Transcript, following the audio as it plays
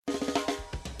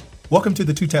Welcome to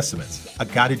The Two Testaments, a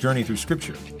guided journey through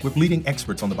Scripture with leading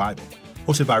experts on the Bible.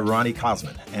 Hosted by Ronnie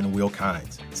Cosman and Will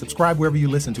Kynes. Subscribe wherever you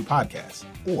listen to podcasts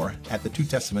or at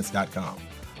thetwotestaments.com.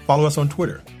 Follow us on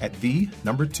Twitter at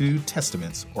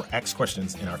 @2testaments or ask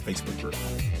questions in our Facebook group.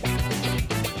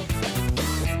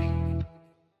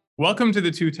 Welcome to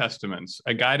The Two Testaments,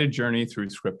 a guided journey through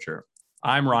Scripture.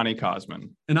 I'm Ronnie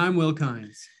Cosman. And I'm Will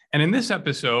Kynes. And in this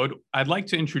episode, I'd like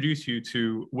to introduce you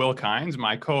to Will Kynes,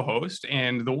 my co-host,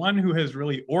 and the one who has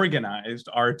really organized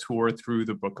our tour through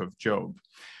the book of Job.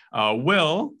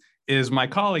 Will is my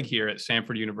colleague here at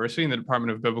Samford University in the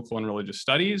Department of Biblical and Religious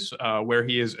Studies, where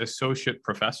he is associate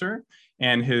professor,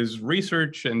 and his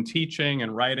research and teaching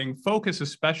and writing focus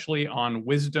especially on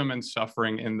wisdom and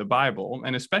suffering in the Bible,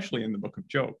 and especially in the book of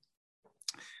Job.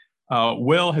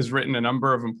 Will has written a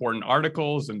number of important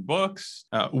articles and books.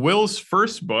 Will's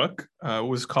first book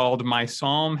was called My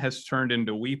Psalm Has Turned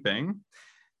into Weeping.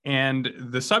 And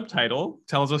the subtitle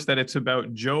tells us that it's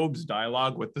about Job's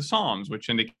dialogue with the Psalms, which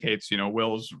indicates,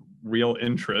 Will's real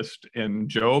interest in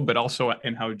Job, but also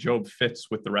in how Job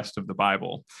fits with the rest of the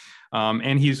Bible.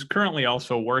 And he's currently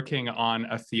also working on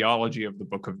a theology of the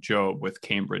book of Job with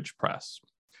Cambridge Press.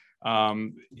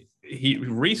 He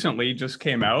recently just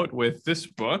came out with this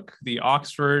book, the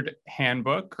Oxford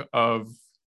Handbook of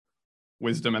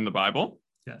Wisdom in the Bible.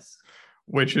 Yes.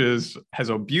 Which has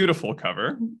a beautiful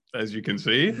cover, as you can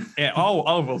see. And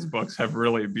all of Will's books have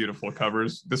really beautiful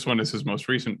covers. This one is his most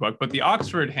recent book, but the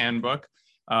Oxford Handbook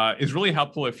is really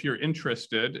helpful if you're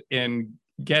interested in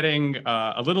getting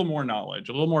a little more knowledge,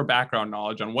 a little more background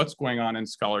knowledge on what's going on in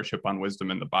scholarship on wisdom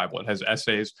in the Bible. It has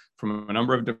essays from a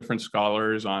number of different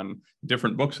scholars on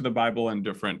different books of the Bible and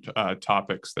different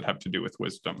topics that have to do with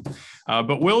wisdom.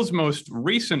 But Will's most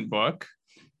recent book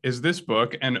is this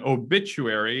book, An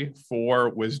Obituary for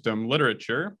Wisdom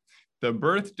Literature, The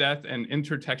Birth, Death, and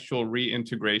Intertextual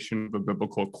Reintegration of a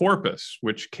Biblical Corpus,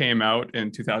 which came out in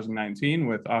 2019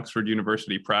 with Oxford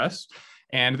University Press.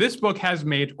 And this book has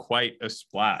made quite a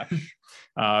splash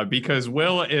because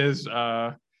Will is,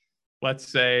 let's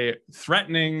say,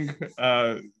 threatening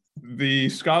the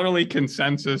scholarly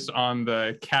consensus on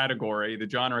the category, the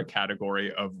genre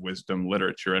category of wisdom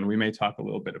literature. And we may talk a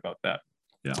little bit about that.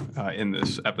 In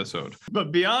this episode.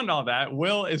 But beyond all that,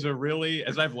 Will is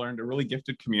as I've learned, a really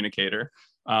gifted communicator.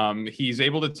 He's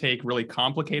able to take really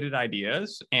complicated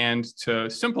ideas and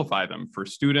to simplify them for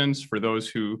students, for those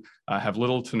who have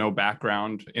little to no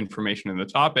background information in the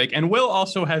topic. And Will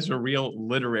also has a real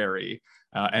literary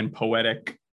and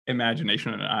poetic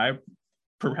imagination and eye,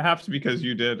 perhaps because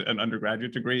you did an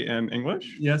undergraduate degree in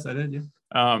English. Yes, I did, yeah.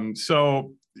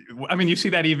 You see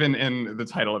that even in the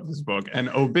title of his book, An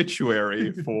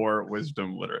Obituary for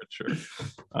Wisdom Literature.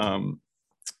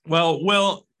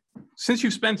 Will, since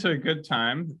you've spent a good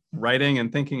time writing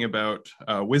and thinking about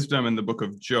wisdom in the book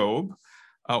of Job,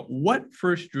 what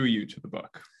first drew you to the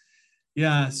book?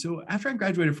 Yeah, so after I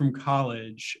graduated from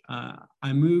college,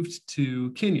 I moved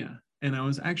to Kenya. And I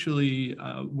was actually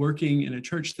working in a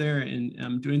church there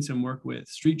and doing some work with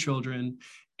street children.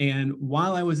 And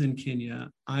while I was in Kenya,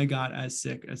 I got as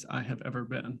sick as I have ever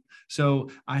been.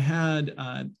 So I had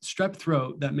strep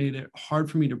throat that made it hard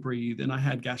for me to breathe. And I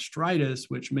had gastritis,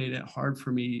 which made it hard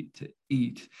for me to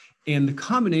eat. And the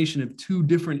combination of two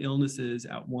different illnesses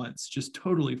at once just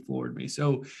totally floored me.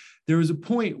 So there was a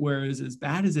point where it was as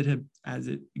bad as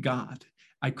it got.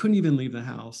 I couldn't even leave the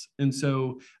house. And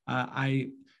so I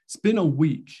spent a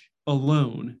week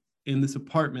alone in this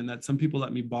apartment that some people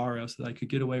let me borrow so that I could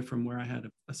get away from where I had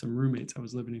some roommates I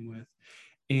was living with.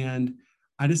 And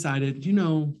I decided,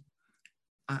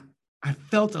 I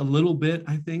felt a little bit,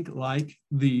 I think, like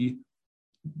the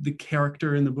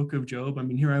character in the book of Job. I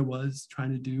mean, here I was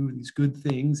trying to do these good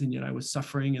things, and yet I was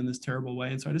suffering in this terrible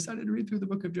way. And so I decided to read through the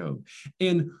book of Job.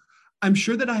 And I'm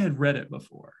sure that I had read it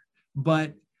before,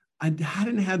 but I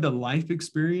hadn't had the life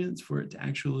experience for it to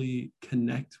actually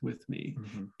connect with me.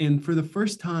 Mm-hmm. And for the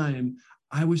first time,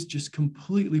 I was just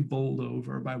completely bowled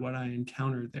over by what I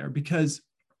encountered there, because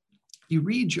you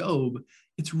read Job,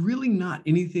 it's really not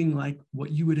anything like what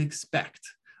you would expect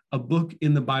a book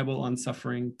in the Bible on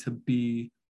suffering to be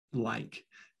like.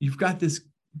 You've got this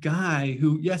guy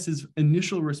who, yes, his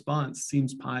initial response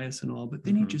seems pious and all, but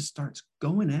then he just starts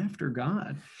going after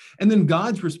God. And then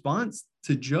God's response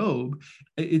to Job,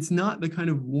 it's not the kind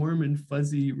of warm and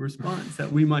fuzzy response that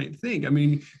we might think. I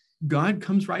mean, God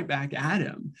comes right back at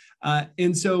him.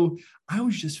 And so I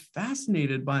was just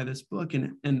fascinated by this book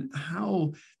and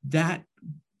how that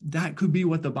could be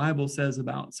what the Bible says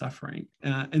about suffering.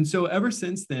 And so ever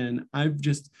since then, I've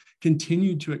just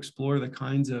continued to explore the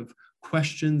kinds of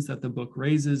questions that the book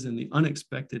raises and the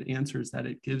unexpected answers that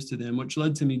it gives to them, which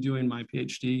led to me doing my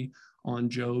PhD on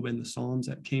Job and the Psalms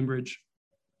at Cambridge,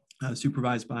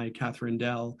 supervised by Catherine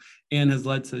Dell, and has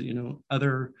led to,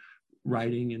 other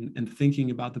writing and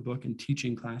thinking about the book and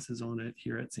teaching classes on it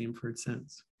here at Samford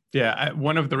since. Yeah,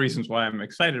 one of the reasons why I'm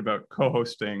excited about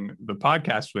co-hosting the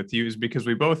podcast with you is because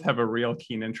we both have a real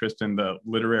keen interest in the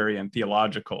literary and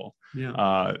theological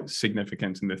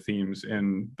significance and the themes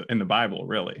in the Bible,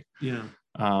 really. Yeah.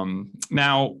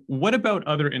 Now, what about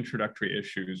other introductory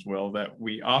issues, Will, that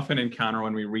we often encounter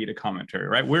when we read a commentary,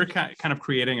 right? We're kind of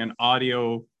creating an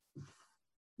audio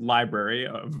library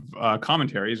of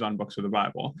commentaries on books of the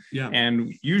Bible. Yeah.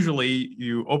 And usually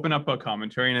you open up a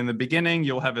commentary and in the beginning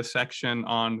you'll have a section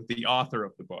on the author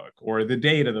of the book or the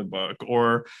date of the book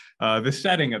or the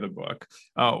setting of the book.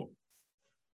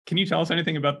 Can you tell us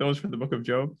anything about those for the book of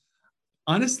Job?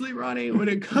 Honestly, Ronnie, when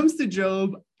it comes to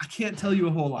Job, I can't tell you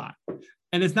a whole lot.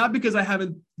 And it's not because I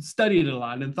haven't studied it a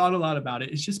lot and thought a lot about it.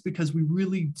 It's just because we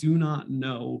really do not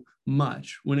know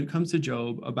much when it comes to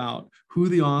Job about who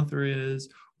the author is,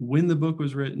 when the book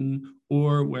was written,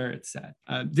 or where it's set.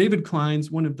 David Klein's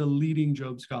one of the leading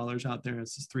Job scholars out there.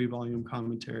 It's this 3-volume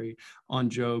commentary on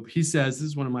Job. He says, this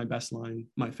is one of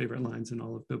my favorite lines in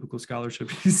all of biblical scholarship.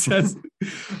 He says,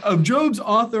 of Job's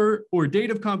author or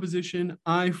date of composition,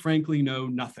 I frankly know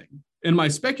nothing. And my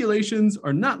speculations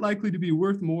are not likely to be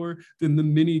worth more than the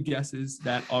many guesses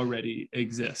that already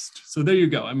exist. So there you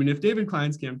go. I mean, if David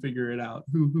Klein can't figure it out,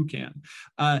 who can?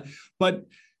 But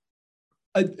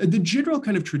the general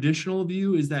kind of traditional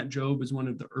view is that Job is one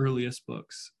of the earliest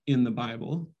books in the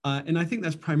Bible. And I think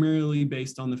that's primarily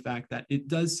based on the fact that it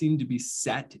does seem to be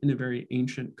set in a very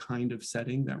ancient kind of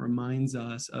setting that reminds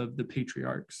us of the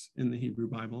patriarchs in the Hebrew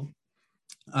Bible.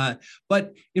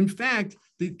 But in fact,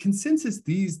 the consensus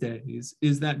these days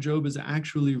is that Job is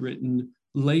actually written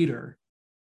later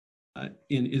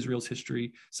in Israel's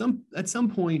history, at some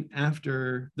point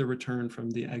after the return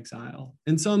from the exile.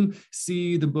 And some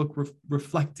see the book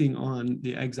reflecting on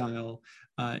the exile,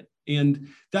 and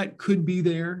that could be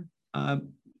there.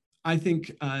 I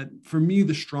think for me,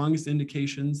 the strongest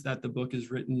indications that the book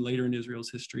is written later in Israel's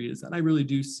history is that I really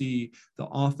do see the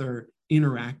author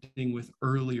interacting with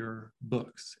earlier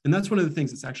books. And that's one of the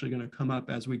things that's actually going to come up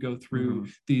as we go through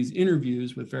these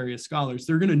interviews with various scholars.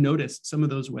 They're going to notice some of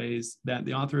those ways that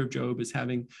the author of Job is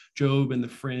having Job and the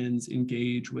friends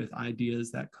engage with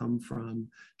ideas that come from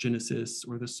Genesis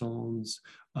or the Psalms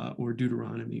or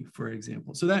Deuteronomy, for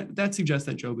example. So that suggests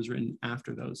that Job was written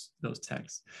after those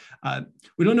texts.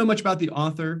 We don't know much about the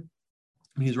author.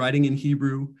 He's writing in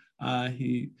Hebrew.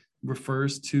 He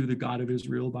refers to the God of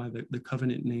Israel by the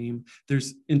covenant name.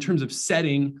 In terms of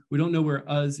setting, we don't know where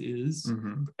Uz is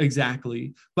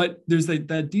exactly, but there's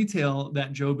that detail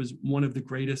that Job is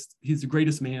he's the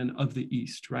greatest man of the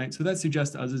East, right? So that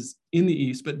suggests Uz is in the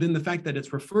East, but then the fact that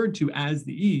it's referred to as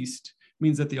the East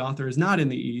means that the author is not in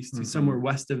the East, he's somewhere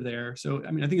west of there. So,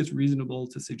 I mean, I think it's reasonable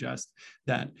to suggest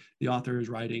that the author is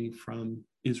writing from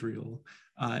Israel.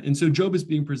 And so Job is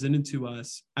being presented to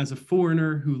us as a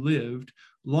foreigner who lived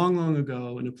long, long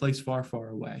ago in a place far, far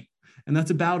away. And that's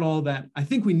about all that I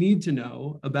think we need to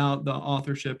know about the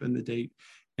authorship and the date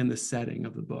and the setting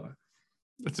of the book.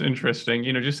 That's interesting.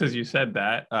 Just as you said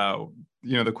that,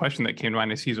 the question that came to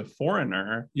mind is he's a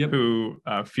foreigner who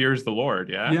fears the Lord.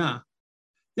 Yeah. Yeah.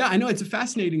 Yeah, I know it's a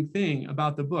fascinating thing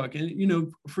about the book.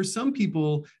 And, for some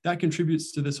people, that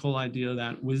contributes to this whole idea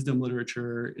that wisdom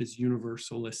literature is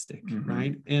universalistic,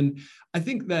 right? And I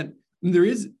think that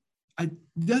it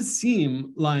does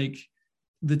seem like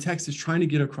the text is trying to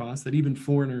get across that even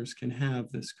foreigners can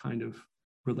have this kind of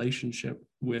relationship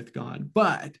with God.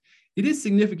 But it is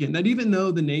significant that even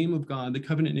though the name of God, the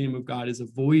covenant name of God, is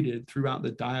avoided throughout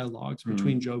the dialogues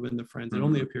between Job and the friends, it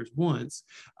only appears once.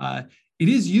 It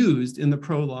is used in the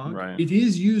prologue. Right. It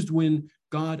is used when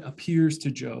God appears to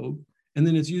Job, and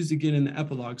then it's used again in the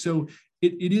epilogue. So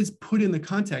it is put in the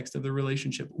context of the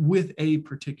relationship with a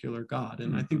particular God.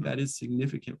 And I think that is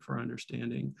significant for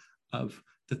understanding of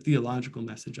the theological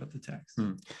message of the text.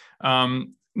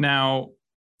 Now,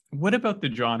 what about the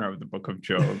genre of the book of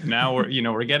Job? Now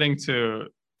we're getting to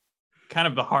kind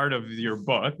of the heart of your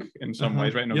book in some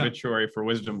ways, right? An obituary for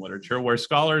wisdom literature, where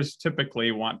scholars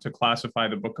typically want to classify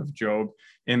the book of Job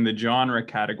in the genre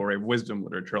category of wisdom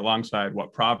literature alongside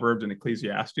Proverbs and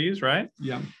Ecclesiastes, right?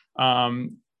 Yeah.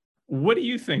 What do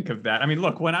you think of that? I mean,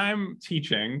 look, when I'm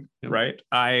teaching, right,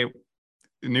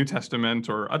 New Testament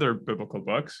or other biblical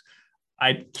books,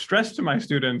 I stress to my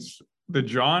students the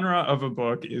genre of a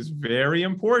book is very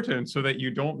important so that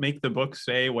you don't make the book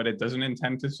say what it doesn't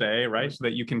intend to say, right? So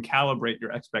that you can calibrate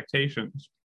your expectations.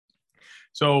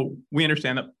 So we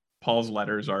understand that Paul's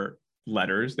letters are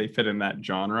letters. They fit in that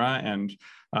genre, and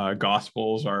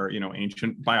Gospels are,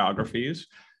 ancient biographies.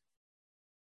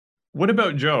 What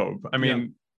about Job? I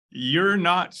mean, you're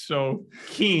not so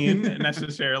keen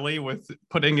necessarily with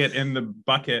putting it in the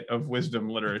bucket of wisdom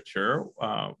literature.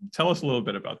 Tell us a little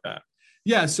bit about that.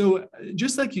 Yeah, so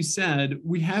just like you said,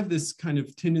 we have this kind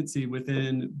of tendency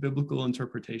within biblical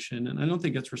interpretation, and I don't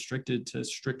think it's restricted to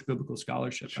strict biblical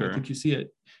scholarship. Sure. I think you see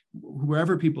it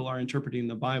wherever people are interpreting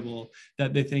the Bible,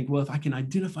 that they think, well, if I can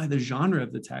identify the genre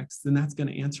of the text, then that's going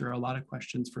to answer a lot of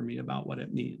questions for me about what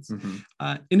it means. Mm-hmm.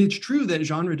 And it's true that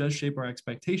genre does shape our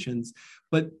expectations,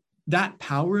 but that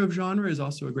power of genre is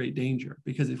also a great danger,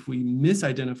 because if we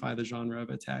misidentify the genre of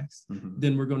a text,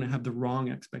 then we're going to have the wrong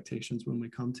expectations when we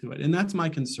come to it. And that's my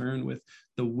concern with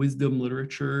the wisdom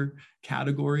literature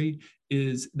category,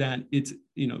 is that it's,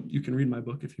 you can read my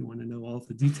book if you want to know all of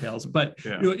the details, but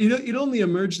it only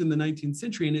emerged in the 19th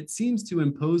century, and it seems to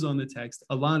impose on the text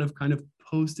a lot of kind of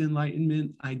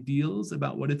post-Enlightenment ideals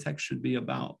about what a text should be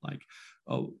about. Like,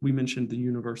 we mentioned the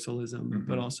universalism,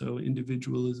 but also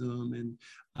individualism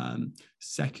and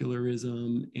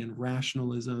secularism and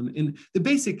rationalism. And the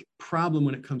basic problem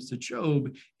when it comes to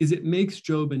Job is it makes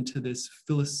Job into this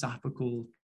philosophical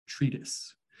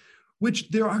treatise, which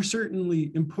there are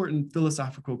certainly important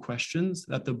philosophical questions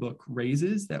that the book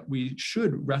raises that we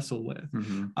should wrestle with.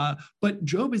 But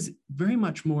Job is very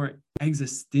much more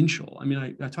existential. I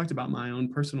mean, I talked about my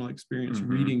own personal experience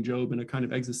reading Job in a kind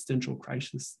of existential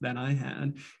crisis that I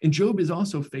had. And Job is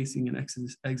also facing an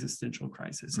existential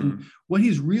crisis. And what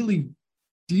he's really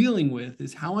dealing with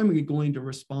is, how am I going to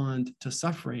respond to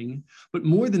suffering? But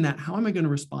more than that, how am I going to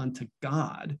respond to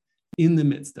God in the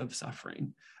midst of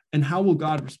suffering? And how will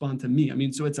God respond to me? I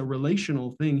mean, so it's a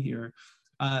relational thing here.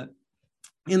 And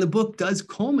the book does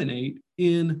culminate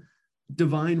in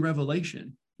divine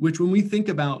revelation, which, when we think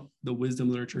about the wisdom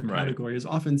literature category, is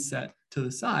often set to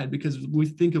the side, because we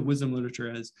think of wisdom literature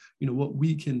as, what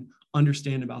we can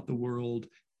understand about the world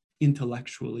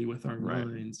intellectually with our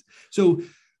minds. So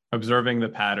observing the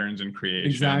patterns in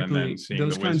creation, and then seeing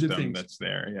those the wisdom that's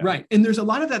there. Yeah. Right. And there's a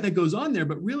lot of that goes on there,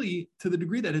 but really, to the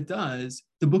degree that it does,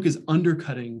 the book is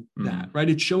undercutting that, right?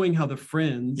 It's showing how the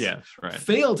friends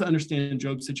fail to understand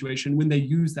Job's situation when they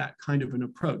use that kind of an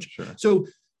approach. Sure. So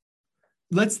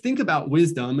let's think about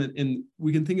wisdom, and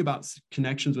we can think about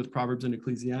connections with Proverbs and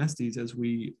Ecclesiastes as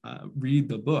we read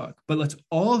the book, but let's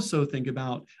also think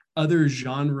about other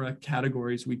genre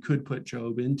categories we could put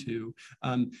Job into.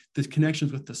 The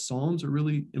connections with the Psalms are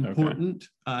really important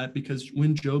because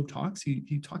when Job talks,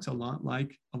 he talks a lot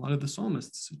like a lot of the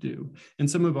psalmists do. And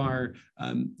some of our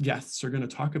guests are going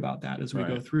to talk about that as we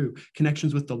go through.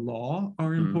 Connections with the law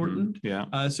are important.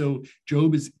 So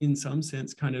Job is, in some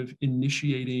sense, kind of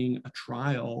initiating a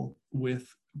trial with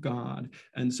God,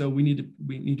 and so we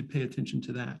need to pay attention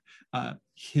to that.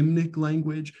 Hymnic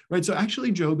language, right? So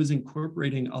actually, Job is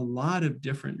incorporating a lot of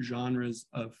different genres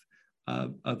of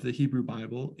the Hebrew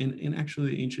Bible and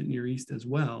actually the ancient Near East as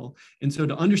well. And so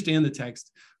to understand the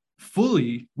text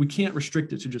fully, we can't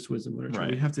restrict it to just wisdom literature.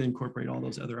 We have to incorporate all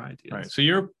those other ideas. Right. So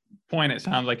your point, it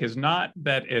sounds like, is not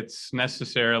that it's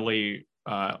necessarily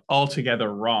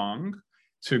altogether wrong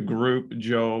to group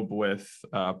Job with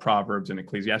Proverbs and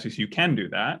Ecclesiastes. You can do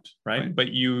that, right? But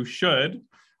you should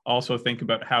also think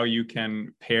about how you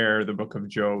can pair the book of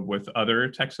Job with other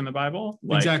texts in the Bible.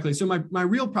 Exactly. So my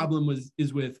real problem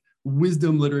is with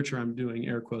wisdom literature. I'm doing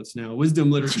air quotes now.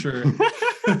 Wisdom literature.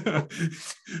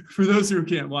 For those who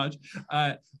can't watch,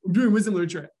 I'm doing wisdom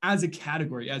literature as a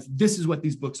category, as this is what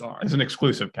these books are. As an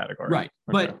exclusive category. Right.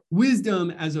 Okay. But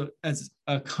wisdom as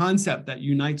a concept that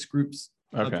unites groups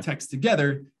of text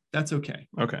together, that's okay.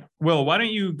 Okay. Will, why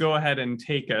don't you go ahead and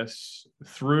take us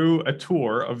through a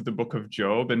tour of the book of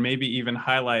Job, and maybe even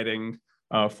highlighting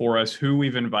for us who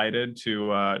we've invited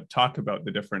to talk about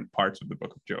the different parts of the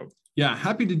book of Job. Yeah,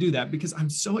 happy to do that, because I'm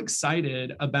so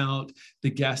excited about the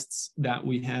guests that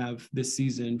we have this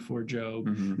season for Job.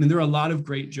 I mean, there are a lot of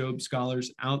great Job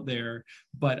scholars out there,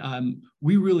 but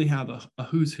we really have a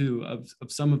who's who of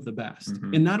some of the best.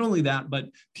 And not only that, but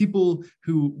people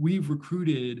who we've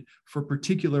recruited for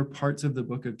particular parts of the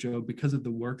book of Job because of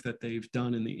the work that they've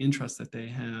done and the interest that they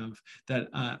have, that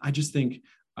I just think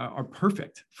are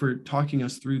perfect for talking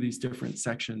us through these different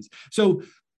sections. So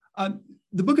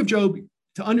the book of Job,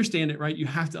 to understand it, right, you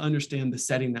have to understand the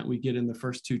setting that we get in the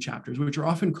first two chapters, which are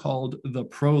often called the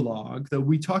prologue, though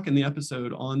we talk in the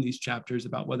episode on these chapters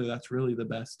about whether that's really the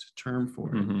best term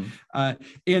for it.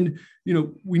 And,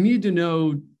 we need to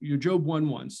know, Job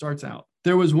 1:1 starts out,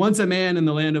 "There was once a man in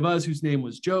the land of Uz whose name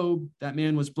was Job. That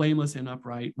man was blameless and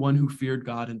upright, one who feared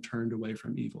God and turned away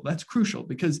from evil." That's crucial,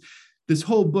 because this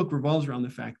whole book revolves around the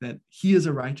fact that he is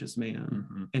a righteous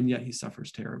man, and yet he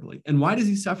suffers terribly. And why does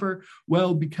he suffer?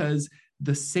 Well, because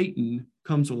the Satan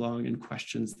comes along and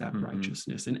questions that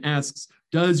righteousness and asks,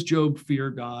 does Job fear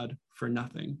God for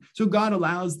nothing? So God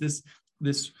allows this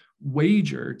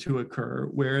wager to occur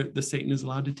where the Satan is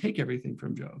allowed to take everything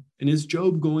from Job. And is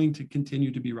Job going to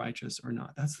continue to be righteous or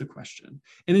not? That's the question.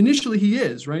 And initially he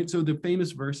is, right? So the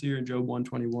famous verse here in Job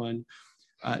 121,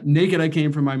 naked I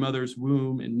came from my mother's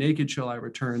womb, and naked shall I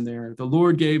return there. The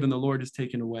Lord gave and the Lord has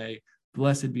taken away.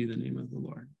 Blessed be the name of the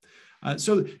Lord.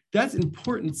 So that's an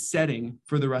important setting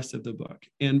for the rest of the book.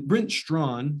 And Brent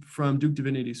Strawn from Duke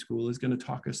Divinity School is going to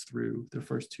talk us through the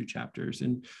first 2 chapters.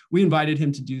 And we invited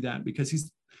him to do that because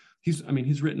he's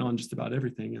written on just about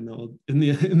everything in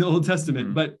the Old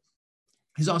Testament, but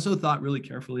he's also thought really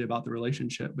carefully about the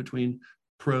relationship between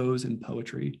prose and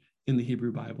poetry in the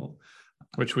Hebrew Bible.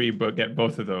 Which we get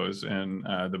both of those in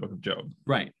the book of Job.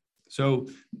 Right. So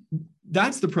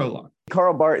that's the prologue.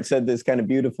 Karl Barth said this kind of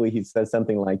beautifully. He says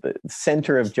something like the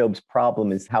center of Job's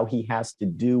problem is how he has to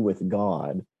do with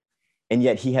God, and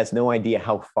yet he has no idea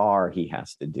how far he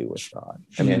has to do with God.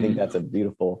 I mean, I think that's a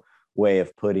beautiful way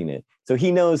of putting it. So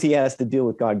he knows he has to deal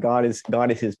with God. God is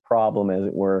his problem, as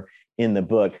it were, in the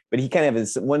book. But he kind of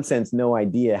has, in one sense, no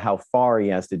idea how far he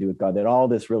has to do with God. That all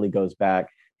this really goes back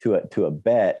to a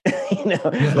bet.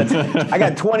 I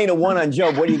got 20-1 on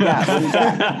Job. What do you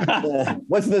got?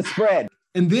 What's the spread?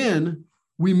 And then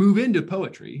we move into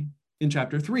poetry in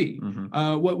chapter 3,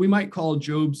 what we might call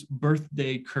Job's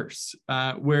birthday curse,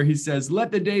 where he says,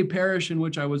 let the day perish in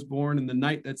which I was born, and the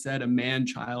night that said a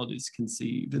man-child is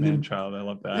conceived. And Man-child, I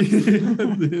love that.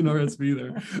 in RSV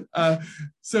there.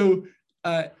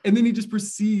 And then he just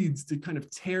proceeds to kind of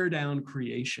tear down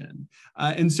creation.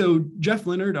 And so Jeff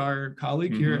Leonard, our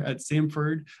colleague here at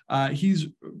Samford, he's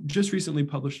just recently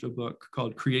published a book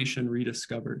called Creation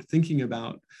Rediscovered, thinking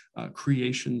about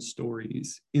creation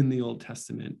stories in the Old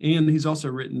Testament. And he's also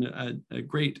written a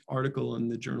great article in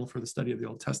the Journal for the Study of the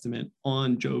Old Testament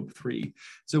on Job 3.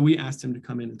 So we asked him to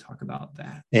come in and talk about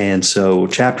that. And so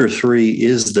chapter 3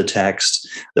 is the text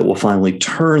that will finally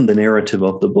turn the narrative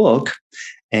of the book.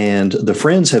 And the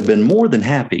friends have been more than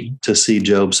happy to see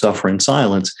Job suffer in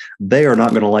silence. They are not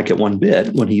going to like it one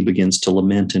bit when he begins to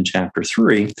lament in chapter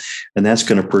 3. And that's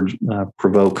going to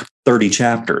provoke 30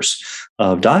 chapters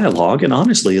of dialogue. And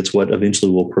honestly, it's what eventually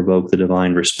will provoke the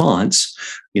divine response,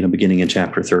 beginning in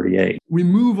chapter 38. We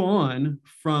move on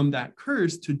from that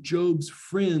curse to Job's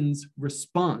friends'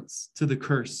 response to the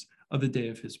curse of the day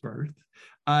of his birth.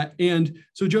 And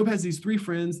so Job has these 3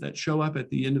 friends that show up at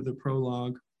the end of the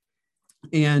prologue.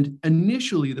 And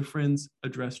initially, the friends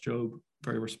address Job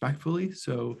very respectfully.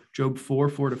 So Job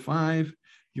 4:4-5,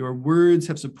 your words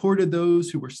have supported those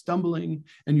who were stumbling,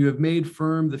 and you have made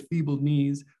firm the feeble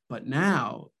knees. But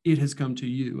now it has come to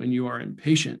you, and you are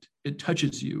impatient. It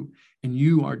touches you, and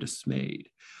you are dismayed.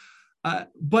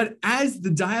 But as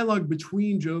the dialogue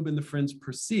between Job and the friends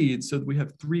proceeds, so that we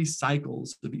have 3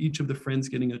 cycles of each of the friends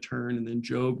getting a turn, and then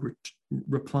Job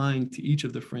replying to each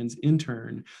of the friends in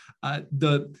turn,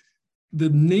 the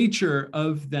nature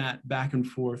of that back and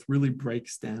forth really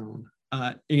breaks down.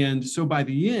 And so by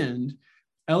the end,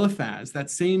 Eliphaz,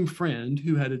 that same friend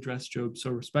who had addressed Job so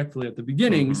respectfully at the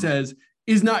beginning, says,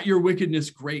 is not your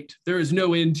wickedness great? There is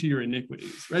no end to your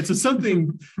iniquities, right? So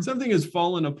something has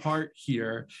fallen apart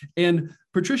here. And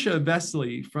Patricia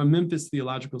Vesely from Memphis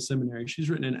Theological Seminary, she's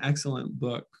written an excellent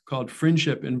book called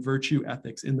Friendship and Virtue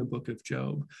Ethics in the Book of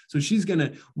Job. So she's going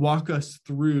to walk us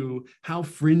through how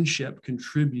friendship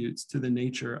contributes to the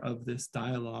nature of this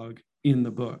dialogue in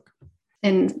the book.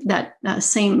 And that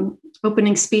same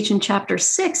opening speech in chapter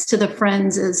 6 to the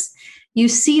friends is, you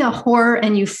see a horror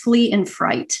and you flee in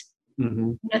fright.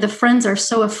 The friends are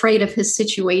so afraid of his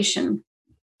situation.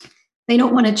 They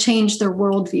don't want to change their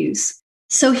worldviews.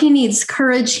 So he needs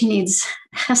courage. He needs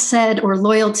hesed or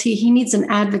loyalty. He needs an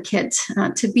advocate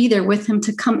to be there with him,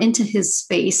 to come into his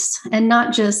space and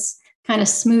not just kind of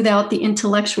smooth out the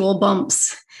intellectual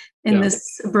bumps in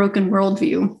this broken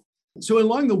worldview. So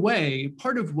along the way,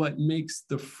 part of what makes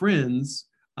the friends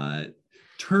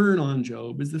turn on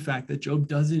Job is the fact that Job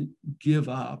doesn't give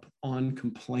up on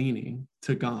complaining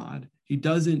to God. He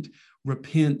doesn't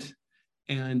repent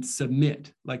and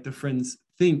submit like the friends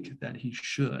think that he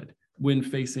should when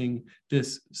facing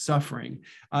this suffering.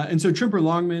 And so Tremper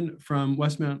Longman from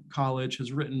Westmount College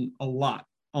has written a lot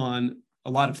on a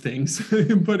lot of things,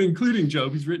 but including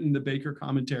Job. He's written the Baker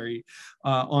commentary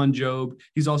on Job.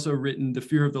 He's also written The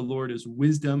Fear of the Lord is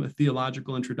Wisdom, a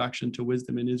theological introduction to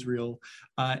wisdom in Israel.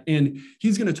 And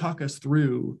he's going to talk us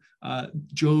through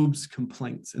Job's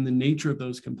complaints and the nature of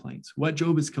those complaints, what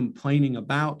Job is complaining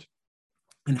about,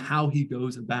 and how he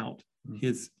goes about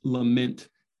his lament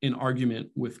and argument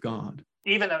with God.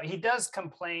 Even though he does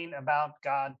complain about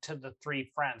God to the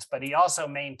three friends, but he also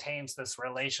maintains this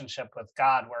relationship with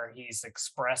God where he's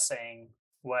expressing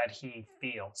what he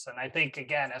feels. And I think,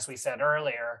 again, as we said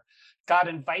earlier, God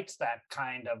invites that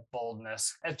kind of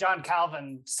boldness. As John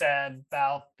Calvin said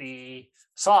about the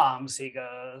Psalms, he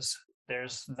goes,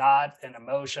 there's not an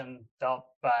emotion felt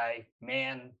by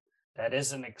man that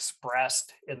isn't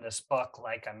expressed in this book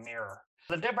like a mirror.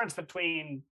 The difference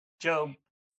between Job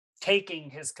taking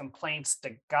his complaints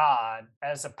to God,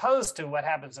 as opposed to what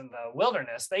happens in the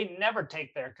wilderness, they never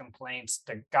take their complaints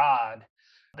to God.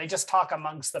 They just talk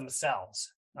amongst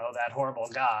themselves. Oh, that horrible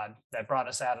God that brought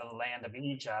us out of the land of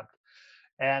Egypt.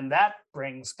 And that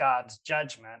brings God's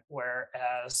judgment.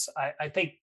 Whereas I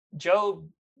think Job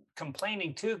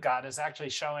complaining to God is actually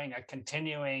showing a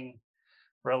continuing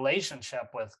relationship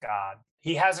with God.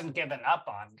 He hasn't given up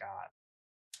on God.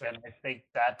 And I think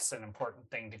that's an important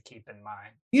thing to keep in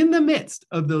mind. In the midst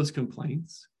of those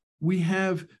complaints, we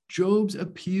have Job's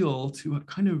appeal to a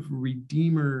kind of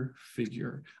redeemer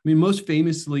figure. I mean, most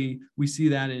famously, we see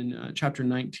that in chapter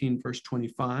 19, verse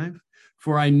 25.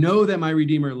 For I know that my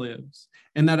Redeemer lives,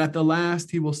 and that at the last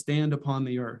he will stand upon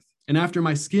the earth. And after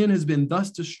my skin has been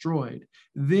thus destroyed,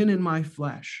 then in my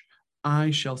flesh I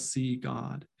shall see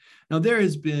God. Now, there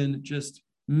has been just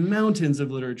mountains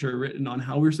of literature written on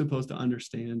how we're supposed to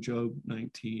understand Job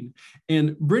 19.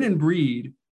 And Brennan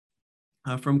Breed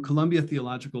from Columbia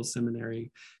Theological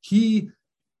Seminary, he,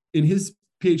 in his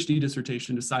PhD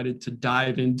dissertation, decided to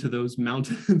dive into those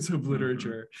mountains of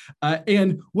literature.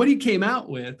 And what he came out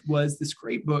with was this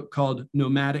great book called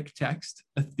Nomadic Text,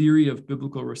 A Theory of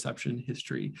Biblical Reception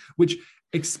History, which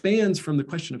expands from the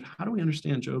question of how do we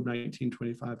understand Job 19,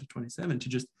 25 to 27 to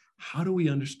just how do we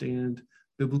understand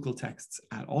biblical texts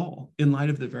at all in light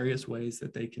of the various ways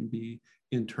that they can be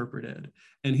interpreted.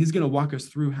 And he's going to walk us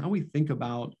through how we think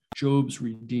about Job's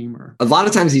Redeemer. A lot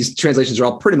of times these translations are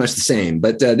all pretty much the same,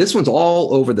 but this one's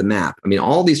all over the map. I mean,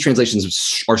 all these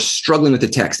translations are struggling with the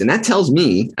text. And that tells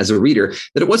me as a reader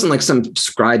that it wasn't like some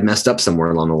scribe messed up somewhere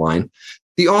along the line.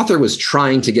 The author was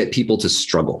trying to get people to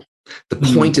struggle. The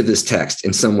point of this text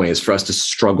in some way is for us to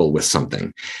struggle with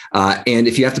something. And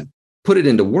if you have to put it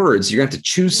into words, you're going to have to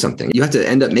choose something. You have to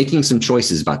end up making some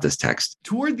choices about this text.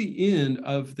 Toward the end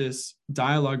of this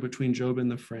dialogue between Job and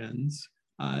the friends,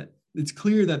 it's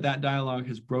clear that that dialogue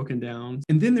has broken down.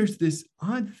 And then there's this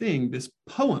odd thing, this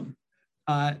poem.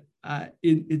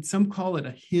 Some call it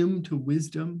a hymn to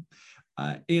wisdom.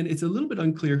 And it's a little bit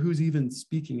unclear who's even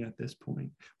speaking at this point,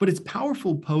 but it's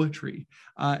powerful poetry.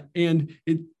 And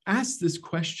it asks this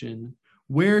question,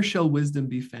 where shall wisdom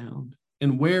be found?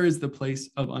 And where is the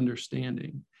place of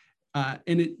understanding? And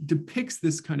it depicts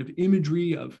this kind of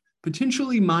imagery of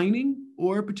potentially mining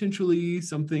or potentially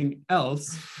something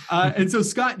else. And so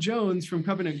Scott Jones from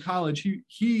Covenant College,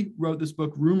 he wrote this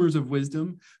book, Rumors of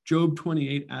Wisdom, Job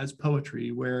 28 as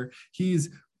Poetry, where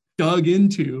he's dug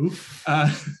into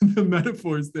the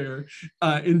metaphors there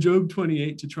in Job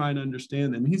 28 to try and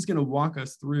understand them. He's going to walk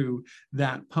us through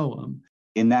that poem.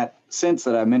 In that sense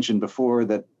that I mentioned before,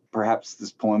 that perhaps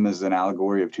this poem is an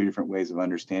allegory of two different ways of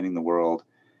understanding the world,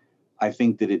 I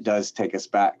think that it does take us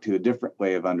back to a different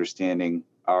way of understanding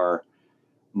our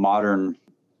modern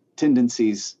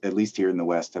tendencies, at least here in the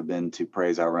West, have been to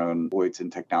praise our own exploits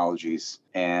and technologies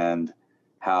and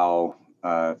how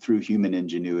through human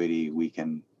ingenuity we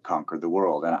can conquer the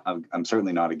world. And I'm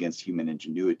certainly not against human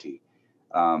ingenuity.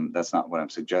 That's not what I'm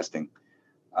suggesting.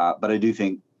 But I do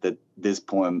think that this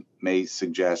poem may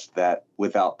suggest that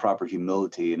without proper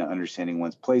humility and understanding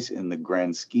one's place in the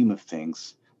grand scheme of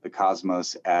things, the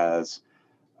cosmos as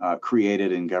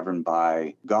created and governed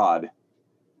by God,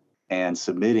 and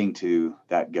submitting to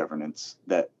that governance,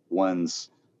 that one's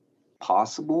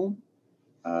possible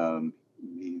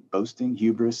boasting,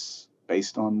 hubris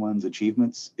based on one's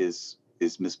achievements is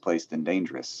misplaced and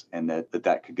dangerous, and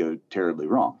that could go terribly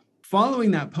wrong.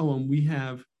 Following that poem, we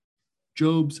have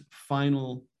Job's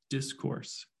final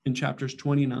discourse in chapters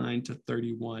 29 to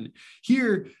 31.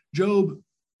 Here, Job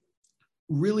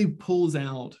really pulls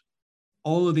out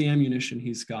all of the ammunition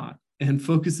he's got and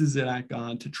focuses it at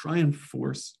God to try and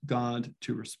force God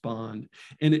to respond.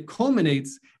 And it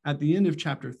culminates at the end of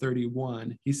chapter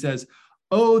 31. He says,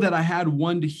 "Oh, that I had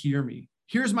one to hear me.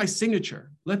 Here's my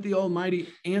signature. Let the Almighty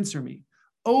answer me.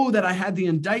 Oh, that I had the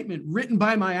indictment written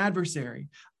by my adversary.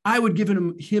 I would give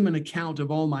him an account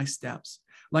of all my steps.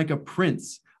 Like a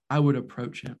prince, I would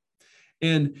approach him."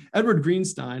 And Edward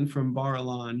Greenstein from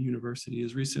Bar-Ilan University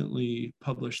has recently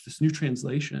published this new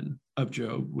translation of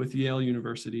Job with Yale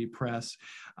University Press.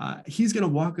 He's going to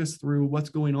walk us through what's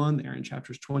going on there in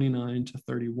chapters 29 to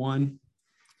 31.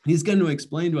 He's going to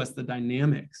explain to us the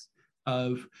dynamics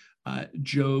of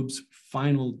Job's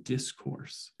final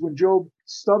discourse. When Job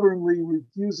stubbornly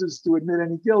refuses to admit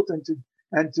any guilt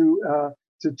and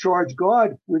to charge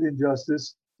God with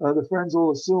injustice, the friends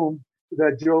all assume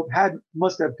that Job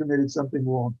must have committed something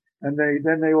wrong, and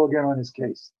then they all get on his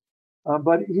case.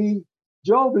 But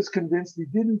Job is convinced he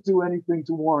didn't do anything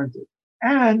to warrant it,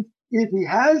 and if he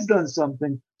has done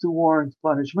something to warrant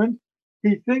punishment,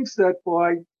 he thinks that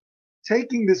by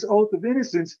taking this oath of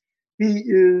innocence, he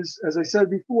is, as I said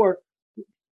before,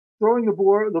 throwing the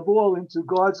ball into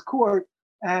God's court,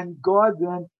 and God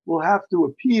then will have to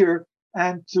appear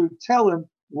and to tell him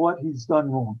what he's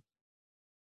done wrong.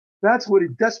 That's what he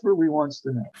desperately wants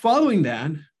to know. Following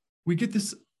that, we get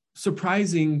this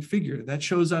surprising figure that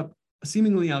shows up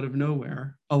seemingly out of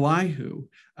nowhere, Elihu,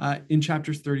 in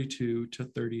chapters 32 to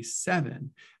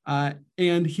 37.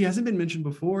 And he hasn't been mentioned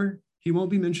before. He won't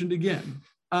be mentioned again.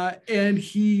 And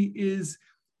he is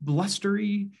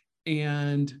blustery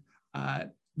and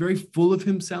very full of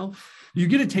himself. You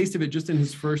get a taste of it just in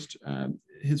his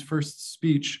first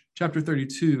speech, chapter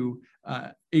 32,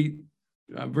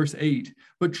 verse 8.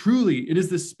 But truly, it is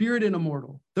the spirit and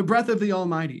immortal, the breath of the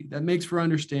Almighty that makes for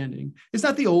understanding. It's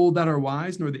not the old that are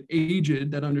wise, nor the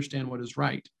aged that understand what is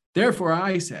right. Therefore,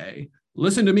 I say,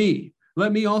 listen to me.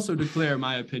 Let me also declare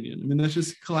my opinion. I mean, that's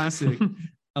just classic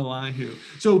Elihu.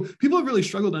 So people have really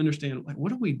struggled to understand, like, what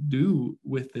do we do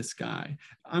with this guy?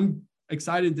 I'm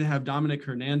excited to have Dominic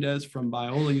Hernandez from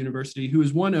Biola University, who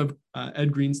is one of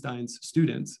Ed Greenstein's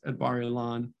students at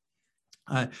Bar-Ilan,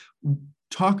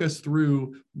 talk us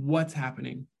through what's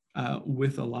happening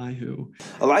with Elihu.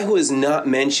 Elihu is not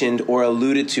mentioned or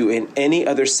alluded to in any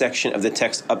other section of the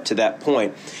text up to that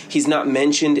point. He's not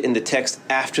mentioned in the text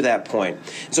after that point.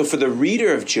 So for the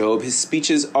reader of Job, his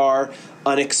speeches are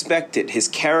unexpected. His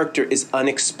character is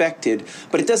unexpected,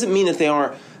 but it doesn't mean that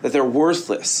they're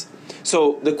worthless.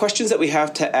 So the questions that we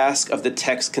have to ask of the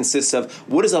text consists of,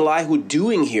 what is Elihu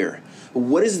doing here?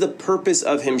 What is the purpose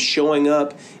of him showing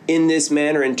up in this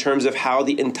manner in terms of how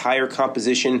the entire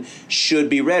composition should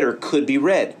be read or could be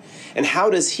read? And how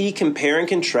does he compare and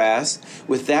contrast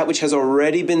with that which has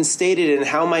already been stated, and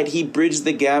how might he bridge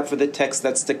the gap for the text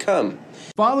that's to come?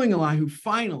 Following Elihu,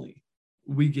 finally,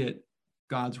 we get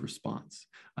God's response.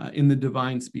 In the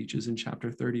divine speeches in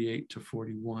chapter 38 to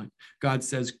 41. God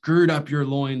says, gird up your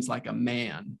loins like a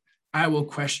man. I will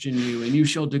question you, and you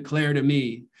shall declare to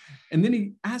me. And then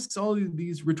he asks all of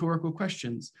these rhetorical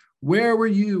questions. Where were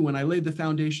you when I laid the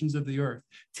foundations of the earth?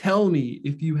 Tell me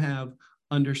if you have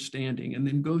understanding. And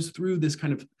then goes through this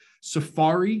kind of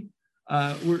safari.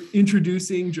 We're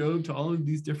introducing Job to all of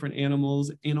these different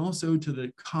animals and also to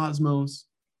the cosmos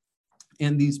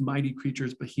and these mighty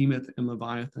creatures, Behemoth and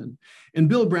Leviathan. And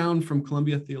Bill Brown from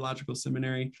Columbia Theological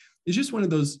Seminary is just one of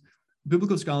those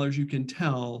biblical scholars you can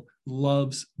tell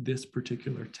loves this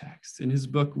particular text. In his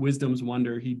book, Wisdom's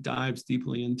Wonder, he dives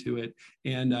deeply into it.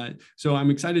 And so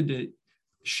I'm excited to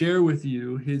share with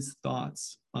you his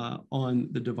thoughts on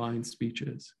the divine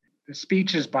speeches. The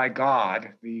speeches by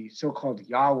God, the so-called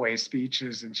Yahweh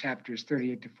speeches in chapters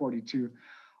 38 to 42,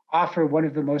 offer one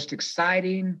of the most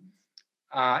exciting,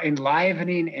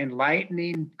 enlivening,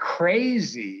 enlightening,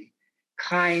 crazy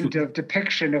kind of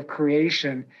depiction of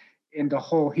creation in the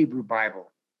whole Hebrew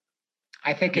Bible.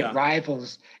 I think it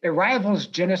rivals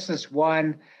Genesis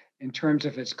 1 in terms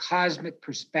of its cosmic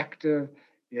perspective.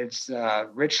 It's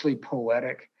richly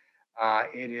poetic.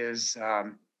 It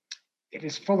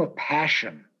is full of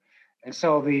passion. And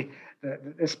so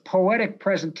this poetic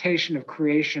presentation of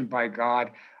creation by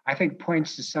God, I think,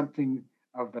 points to something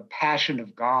of the passion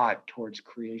of God towards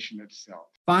creation itself.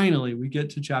 Finally, we get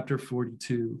to chapter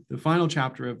 42, the final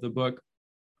chapter of the book.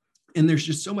 And there's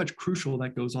just so much crucial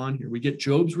that goes on here. We get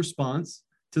Job's response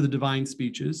to the divine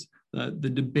speeches, the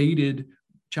debated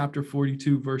chapter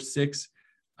 42, verse 6.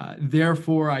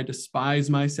 Therefore, I despise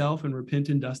myself and repent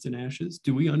in dust and ashes.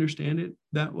 Do we understand it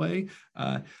that way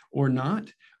or not?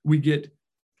 We get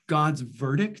God's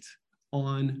verdict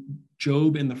on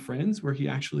Job and the friends, where he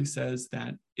actually says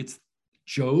that it's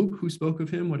Job who spoke of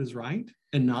him what is right,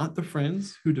 and not the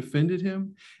friends who defended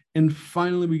him. And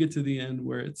finally, we get to the end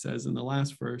where it says in the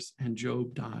last verse, and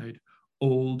Job died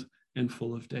old and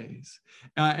full of days.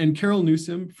 And Carol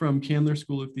Newsom from Candler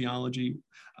School of Theology,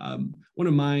 one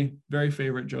of my very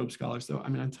favorite Job scholars, though, I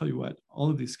mean, I tell you what, all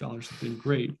of these scholars have been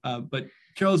great, but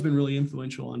Carol has been really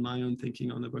influential on my own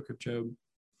thinking on the book of Job.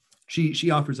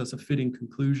 she offers us a fitting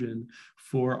conclusion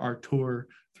for our tour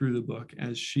through the book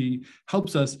as she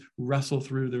helps us wrestle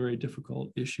through the very difficult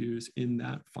issues in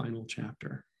that final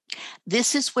chapter.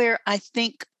 This is where I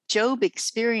think Job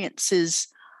experiences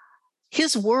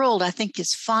his world, I think,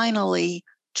 is finally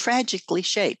tragically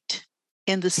shaped,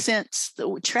 in the sense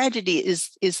that tragedy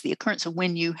is the occurrence of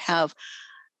when you have,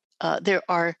 there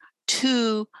are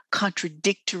two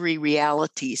contradictory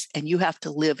realities and you have to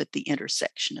live at the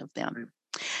intersection of them.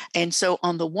 And so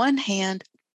on the one hand,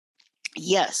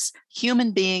 yes,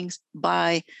 human beings,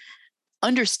 by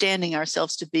understanding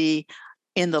ourselves to be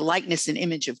in the likeness and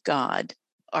image of God,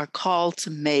 are called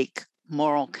to make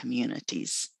moral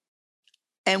communities.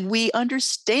 And we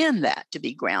understand that to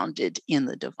be grounded in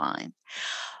the divine.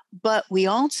 But we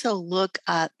also look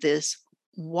at this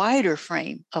wider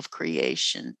frame of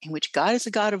creation in which God is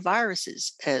a God of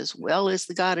viruses as well as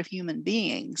the God of human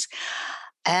beings.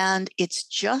 And it's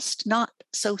just not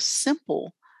so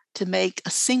simple to make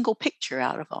a single picture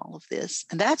out of all of this.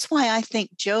 And that's why I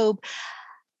think Job,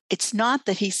 it's not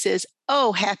that he says,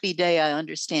 oh, happy day, I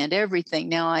understand everything.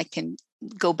 Now I can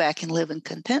go back and live in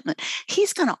contentment.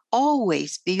 He's going to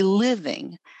always be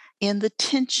living in the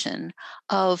tension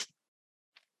of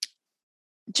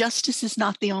justice is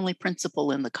not the only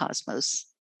principle in the cosmos.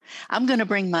 I'm going to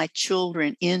bring my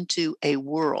children into a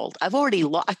world. I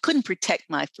couldn't protect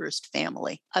my first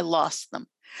family. I lost them.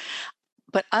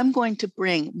 But I'm going to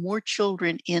bring more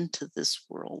children into this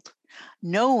world,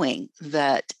 knowing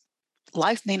that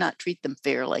life may not treat them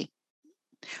fairly.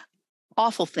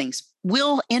 Awful things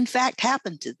will, in fact,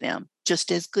 happen to them,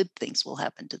 just as good things will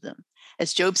happen to them.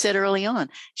 As Job said early on,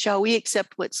 shall we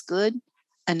accept what's good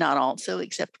and not also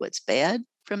accept what's bad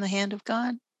from the hand of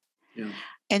God? Yeah.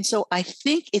 And so I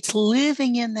think it's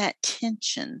living in that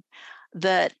tension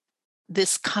that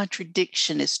this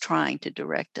contradiction is trying to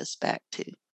direct us back to.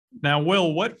 Now,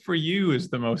 Will, what for you is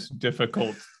the most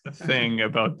difficult thing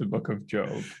about the book of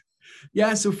Job?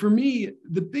 Yeah, so for me,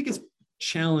 the biggest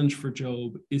challenge for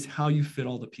Job is how you fit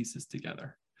all the pieces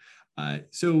together.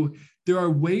 So there are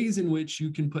ways in which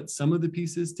you can put some of the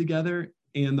pieces together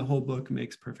and the whole book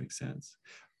makes perfect sense.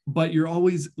 But you're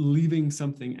always leaving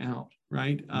something out,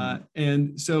 right?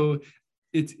 And so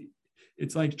it's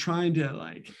like trying to,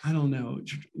 like, I don't know,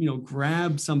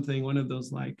 grab something, one of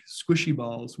those like squishy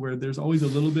balls where there's always a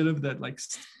little bit of that like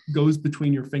goes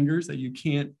between your fingers that you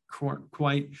can't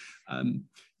quite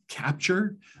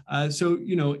capture. So,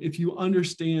 if you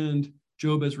understand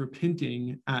Job as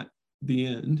repenting at the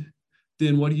end,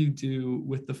 then what do you do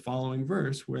with the following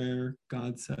verse where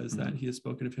God says that he has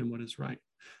spoken of him what is right?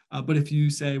 But if you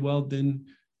say, well, then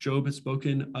Job has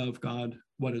spoken of God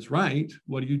what is right,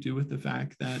 what do you do with the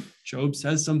fact that Job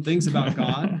says some things about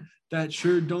God that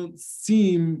sure don't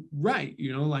seem right?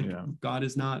 God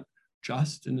is not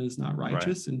just and is not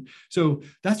righteous. Right. And so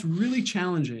that's really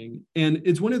challenging. And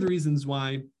it's one of the reasons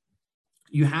why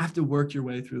you have to work your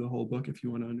way through the whole book if you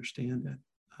want to understand it.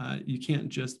 You can't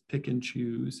just pick and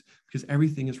choose because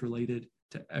everything is related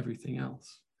to everything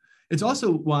else. It's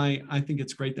also why I think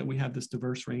it's great that we have this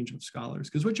diverse range of scholars,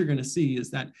 because what you're going to see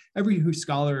is that every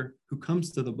scholar who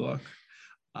comes to the book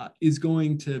is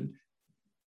going to,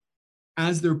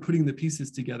 as they're putting the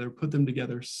pieces together, put them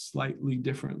together slightly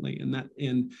differently.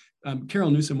 And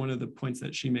Carol Newsom, one of the points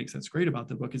that she makes that's great about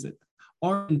the book is that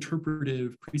our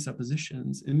interpretive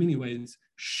presuppositions in many ways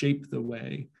shape the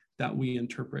way that we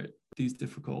interpret these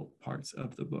difficult parts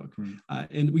of the book.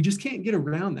 And we just can't get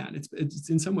around that. It's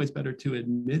in some ways better to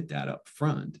admit that up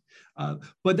front.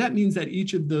 But that means that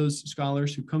each of those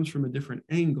scholars who comes from a different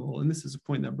angle, and this is a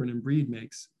point that Brennan Breed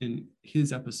makes in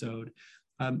his episode,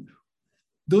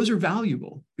 those are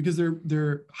valuable because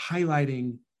they're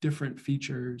highlighting different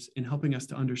features and helping us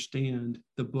to understand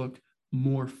the book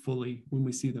more fully when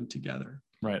we see them together.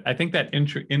 Right. I think that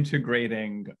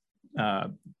integrating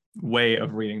way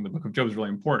of reading the book of Job is really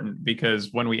important,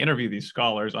 because when we interview these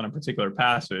scholars on a particular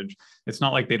passage, it's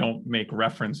not like they don't make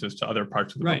references to other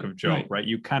parts of the book of Job, right?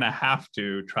 You kind of have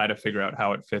to try to figure out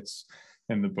how it fits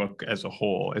in the book as a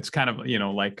whole. It's kind of,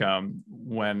 like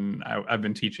when I've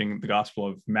been teaching the Gospel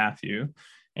of Matthew,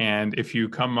 and if you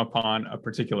come upon a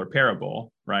particular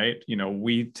parable, right,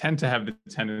 we tend to have the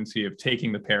tendency of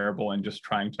taking the parable and just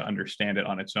trying to understand it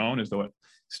on its own as though it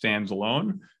stands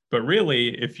alone. But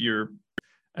really, if you're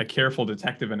a careful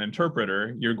detective and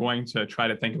interpreter, you're going to try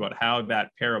to think about how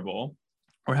that parable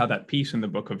or how that piece in the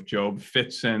book of Job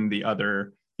fits in the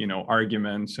other,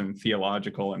 arguments and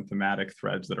theological and thematic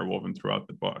threads that are woven throughout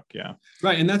the book. Yeah.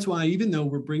 Right. And that's why, even though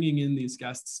we're bringing in these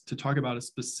guests to talk about a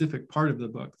specific part of the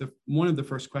book, one of the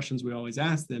first questions we always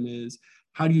ask them is,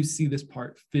 how do you see this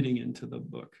part fitting into the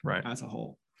book as a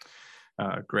whole?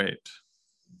 Great.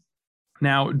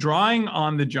 Now, drawing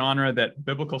on the genre that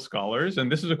biblical scholars,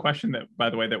 and this is a question that, by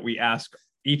the way, that we ask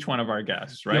each one of our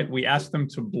guests, right? Yep. We ask them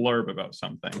to blurb about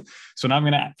something. So now I'm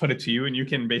going to put it to you, and you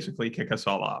can basically kick us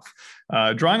all off.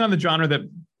 Drawing on the genre that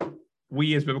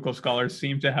we as biblical scholars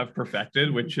seem to have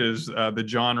perfected, which is the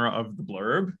genre of the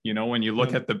blurb. You know, when you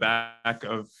look at the back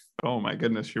of, oh my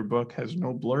goodness, your book has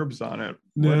no blurbs on it.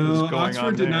 What is No, going Oxford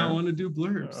on did there? not want to do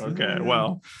blurbs. Okay,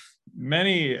 well,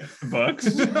 many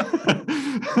books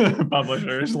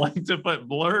publishers like to put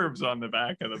blurbs on the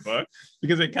back of the book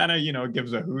because it kind of, you know,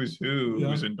 gives a who's who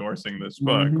who's endorsing this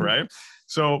book, right?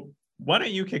 So why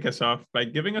don't you kick us off by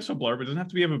giving us a blurb? It doesn't have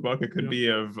to be of a book. It could be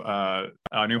of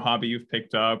a new hobby you've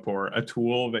picked up or a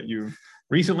tool that you've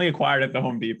recently acquired at the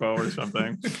Home Depot or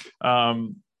something.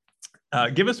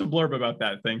 Give us a blurb about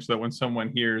that thing so that when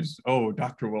someone hears, oh,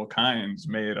 Dr. Will Kynes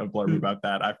made a blurb about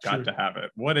that, I've got to have it.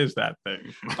 What is that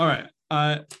thing? All right.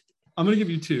 I'm going to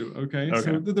give you two. Okay.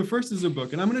 So the first is a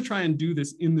book, and I'm going to try and do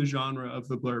this in the genre of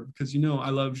the blurb because, you know, I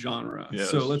love genre.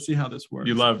 Yes. So let's see how this works.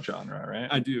 You love genre, right?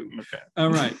 I do. Okay. All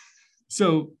right.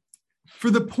 So for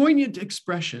the poignant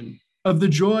expression of the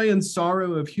joy and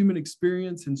sorrow of human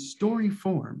experience in story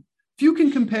form, few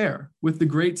can compare with the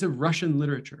greats of Russian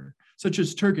literature, such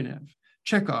as Turgenev,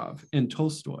 Chekhov, and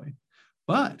Tolstoy.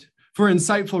 But for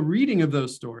insightful reading of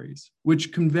those stories,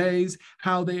 which conveys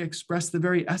how they express the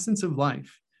very essence of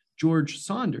life, George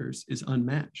Saunders is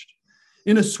unmatched.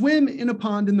 In A Swim in a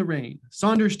Pond in the Rain,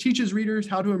 Saunders teaches readers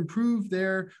how to improve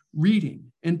their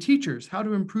reading and teachers how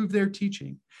to improve their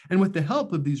teaching. And with the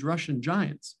help of these Russian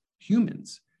giants,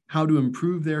 humans, how to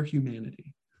improve their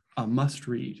humanity. A must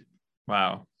read.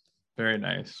 Wow. Very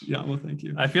nice. Yeah, well, thank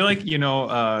you. I feel like, you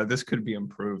know, this could be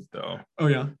improved though. Oh,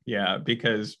 yeah. Yeah,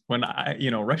 because when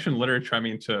Russian literature, I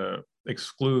mean, to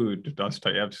exclude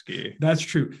Dostoevsky. That's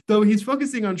true. Though he's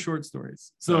focusing on short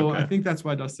stories. So I think that's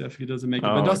why Dostoevsky doesn't make it.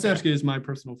 But Dostoevsky is my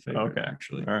personal favorite,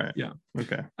 actually. All right. Yeah.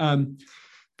 Okay.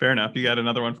 Fair enough. You got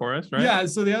another one for us, right? Yeah.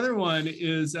 So the other one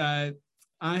is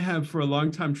I have for a long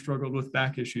time struggled with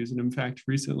back issues and in fact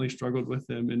recently struggled with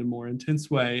them in a more intense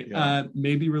way,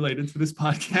 maybe related to this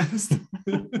podcast.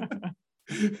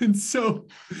 And so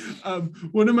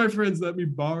one of my friends let me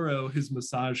borrow his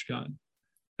massage gun.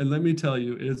 And let me tell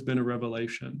you, it has been a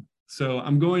revelation. So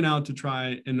I'm going out to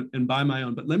try and buy my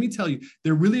own. But let me tell you,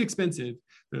 they're really expensive.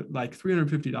 They're like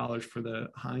 $350 for the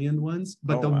high-end ones.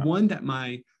 But one that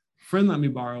my friend let me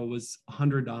borrow was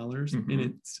 $100, and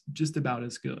it's just about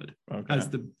as good as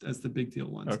the big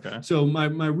deal ones. Okay. So my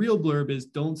real blurb is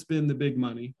don't spend the big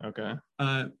money. Okay.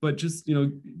 But just, you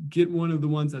know, get one of the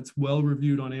ones that's well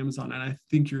reviewed on Amazon, and I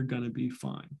think you're gonna be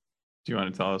fine. Do you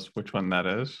want to tell us which one that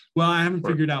is? Well, I haven't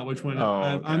figured out which one.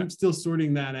 Okay. I'm still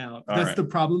sorting that out. That's the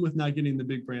problem with not getting the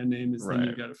big brand name is then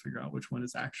you've got to figure out which one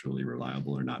is actually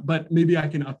reliable or not. But maybe I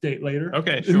can update later.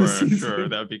 Okay, sure.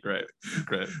 That would be great.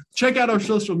 Great. Check out our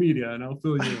social media and I'll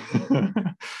fill you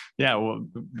in. Yeah, well,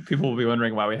 people will be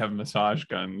wondering why we have massage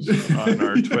guns on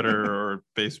our Twitter or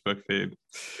Facebook feed.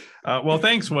 Well,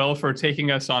 thanks, Will, for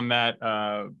taking us on that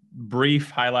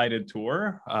brief highlighted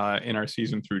tour in our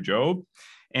season through Job.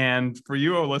 And for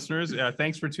you, our listeners,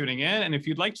 thanks for tuning in. And if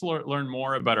you'd like to learn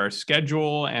more about our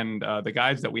schedule and the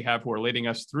guides that we have who are leading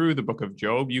us through the book of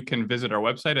Job, you can visit our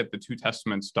website at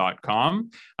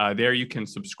thetwotestaments.com. There you can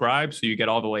subscribe so you get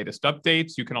all the latest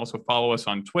updates. You can also follow us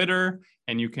on Twitter,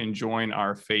 and you can join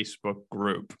our Facebook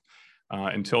group.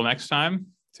 Until next time,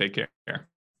 take care.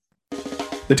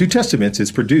 The Two Testaments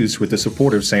is produced with the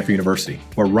support of Samford University,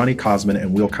 where Ronnie Cosman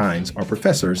and Will Kynes are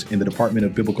professors in the Department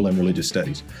of Biblical and Religious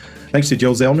Studies. Thanks to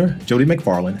Joe Zellner, Jody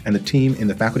McFarland, and the team in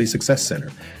the Faculty Success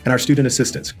Center, and our student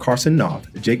assistants, Carson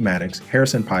Knopf, Jake Maddox,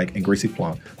 Harrison Pike, and Gracie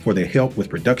Plump, for their help with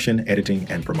production, editing,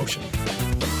 and promotion.